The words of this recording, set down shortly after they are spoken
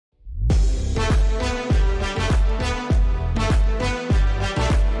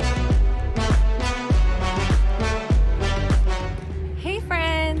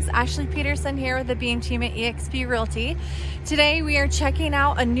Ashley Peterson here with the Beem Team at eXp Realty. Today we are checking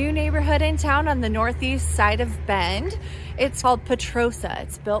out a new neighborhood in town on the northeast side of Bend. It's called Petrosa.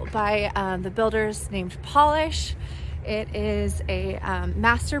 It's built by the builders named Pahlish. It is a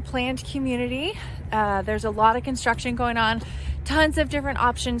master planned community. There's a lot of construction going on, tons of different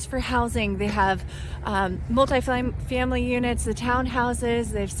options for housing. They have multi-family units, the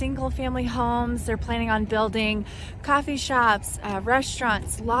townhouses, they have single family homes. They're planning on building coffee shops,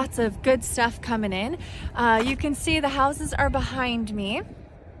 restaurants, lots of good stuff coming in. You can see the houses are behind me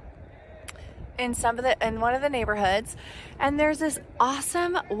in one of the neighborhoods, and there's this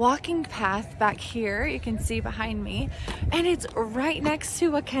awesome walking path back here you can see behind me, and it's right next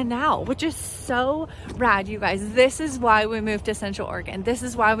to a canal, which is so rad, you guys. This is why we moved to Central Oregon. This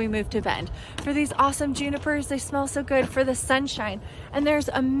is why we moved to Bend, for these awesome junipers. They smell so good, for the sunshine, and there's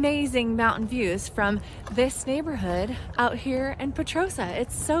amazing mountain views from this neighborhood out here in Petrosa.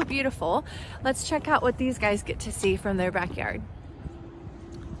 It's so beautiful. Let's check out what these guys get to see from their backyard.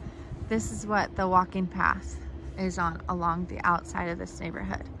 This is what the walking path is on along the outside of this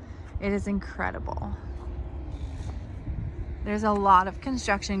neighborhood. It is incredible. There's a lot of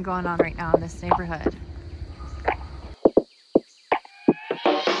construction going on right now in this neighborhood.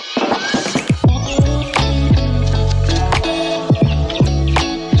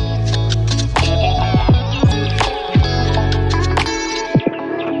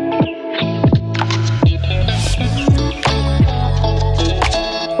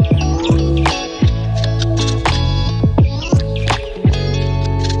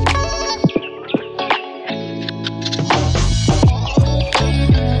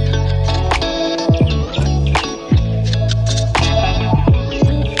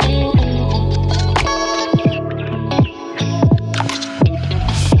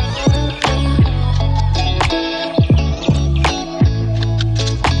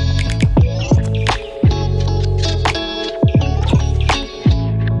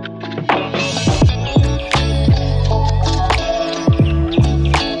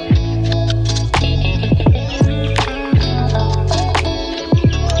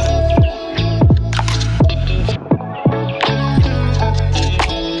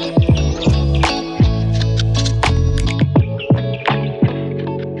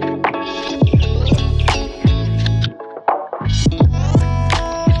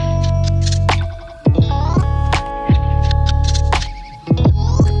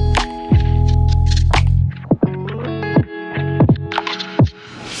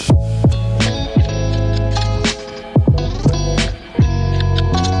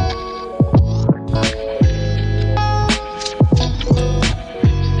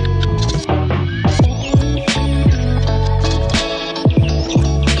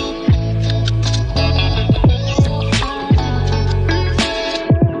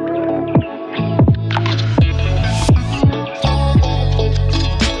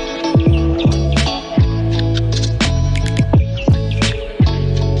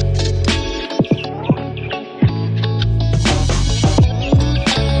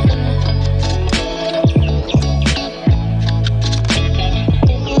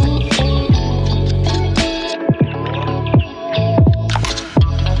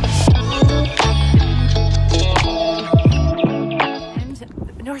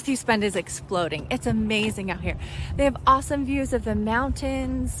 Northeast Bend is exploding. It's amazing out here. They have awesome views of the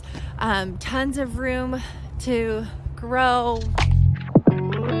mountains, tons of room to grow.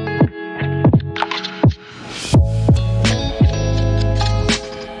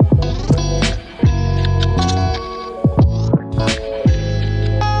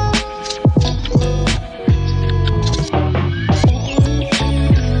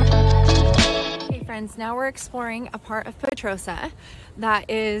 Now we're exploring a part of Petrosa that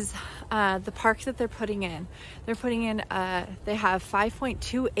is the park that they're putting in. They're putting in, they have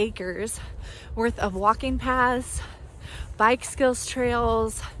 5.2 acres worth of walking paths, bike skills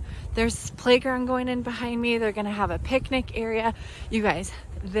trails. There's playground going in behind me. They're gonna have a picnic area. You guys,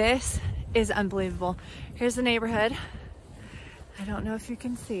 this is unbelievable. Here's the neighborhood. I don't know if you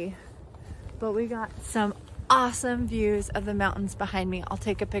can see, but we got some awesome views of the mountains behind me. I'll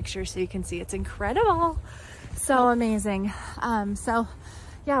take a picture so you can see. It's incredible. So amazing. So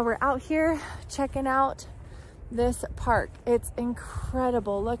yeah, we're out here checking out this park. It's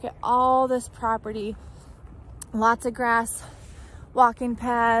incredible. Look at all this property. Lots of grass, walking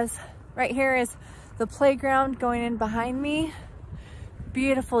paths. Right here is the playground going in behind me.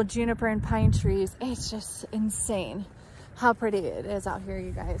 Beautiful juniper and pine trees. It's just insane how pretty it is out here,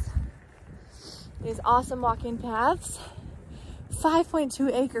 you guys. These awesome walking paths,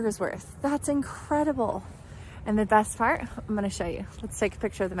 5.2 acres worth. That's incredible. And the best part, I'm gonna show you. Let's take a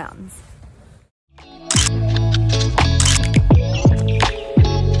picture of the mountains.